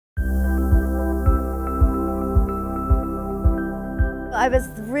I was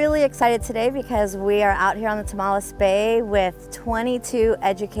really excited today because we are out here on the Tomales Bay with 22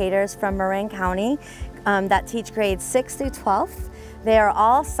 educators from Marin County that teach grades 6 through 12. They are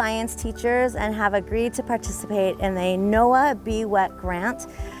all science teachers and have agreed to participate in the NOAA Be Wet grant.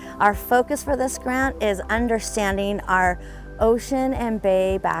 Our focus for this grant is understanding our ocean and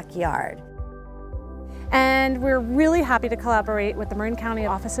bay backyard. And we're really happy to collaborate with the Marin County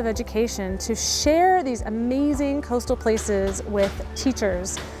Office of Education to share these amazing coastal places with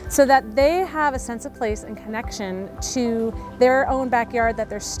teachers so that they have a sense of place and connection to their own backyard that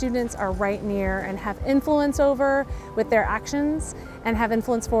their students are right near and have influence over with their actions and have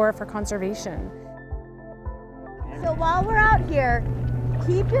influence for conservation. So while we're out here,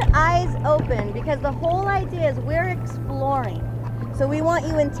 keep your eyes open because the whole idea is we're exploring. So we want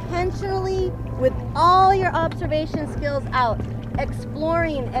you intentionally, with all your observation skills out,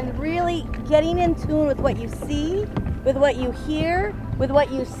 exploring and really getting in tune with what you see, with what you hear, with what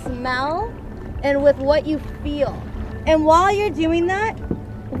you smell, and with what you feel. And while you're doing that,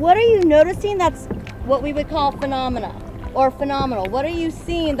 what are you noticing that's what we would call phenomena or phenomenal? What are you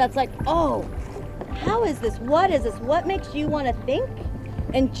seeing that's like, oh, how is this? What is this? What makes you want to think?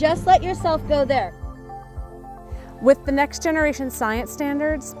 And just let yourself go there. With the next generation science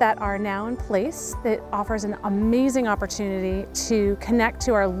standards that are now in place, it offers an amazing opportunity to connect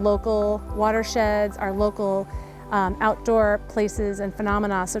to our local watersheds, our local outdoor places and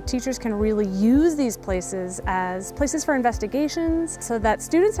phenomena, so teachers can really use these places as places for investigations so that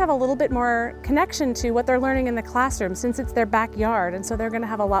students have a little bit more connection to what they're learning in the classroom since it's their backyard, and so they're going to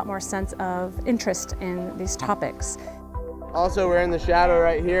have a lot more sense of interest in these topics. Also, we're in the shadow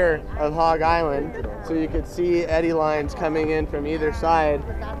right here of Hog Island, so you could see eddy lines coming in from either side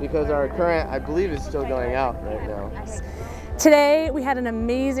because our current, I believe, is still going out right now. Today we had an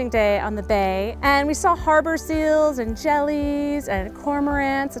amazing day on the bay and we saw harbor seals and jellies and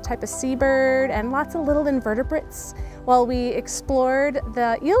cormorants, a type of seabird, and lots of little invertebrates while we explored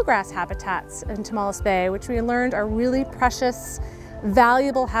the eelgrass habitats in Tomales Bay, which we learned are really precious,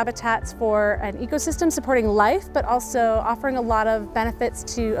 valuable habitats for an ecosystem supporting life, but also offering a lot of benefits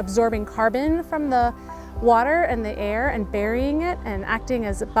to absorbing carbon from the water and the air and burying it and acting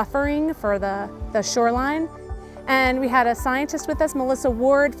as a buffering for the shoreline. And we had a scientist with us, Melissa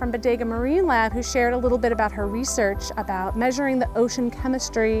Ward from Bodega Marine Lab, who shared a little bit about her research about measuring the ocean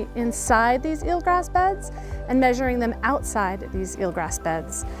chemistry inside these eelgrass beds and measuring them outside these eelgrass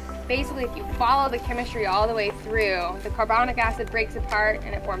beds. Basically, if you follow the chemistry all the way through, the carbonic acid breaks apart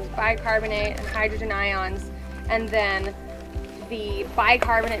and it forms bicarbonate and hydrogen ions, and then the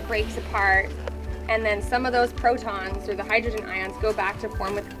bicarbonate breaks apart, and then some of those protons, or the hydrogen ions, go back to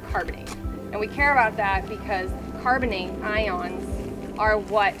form with carbonate. And we care about that because carbonate ions are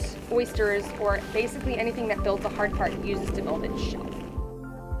what oysters, or basically anything that builds a hard part, uses to build its shell.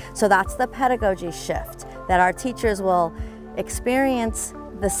 So that's the pedagogy shift, that our teachers will experience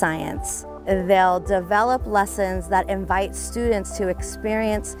the science. They'll develop lessons that invite students to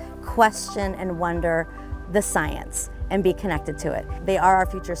experience, question, and wonder the science and be connected to it. They are our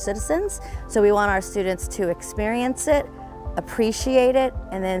future citizens, so we want our students to experience it, appreciate it,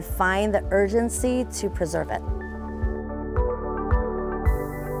 and then find the urgency to preserve it.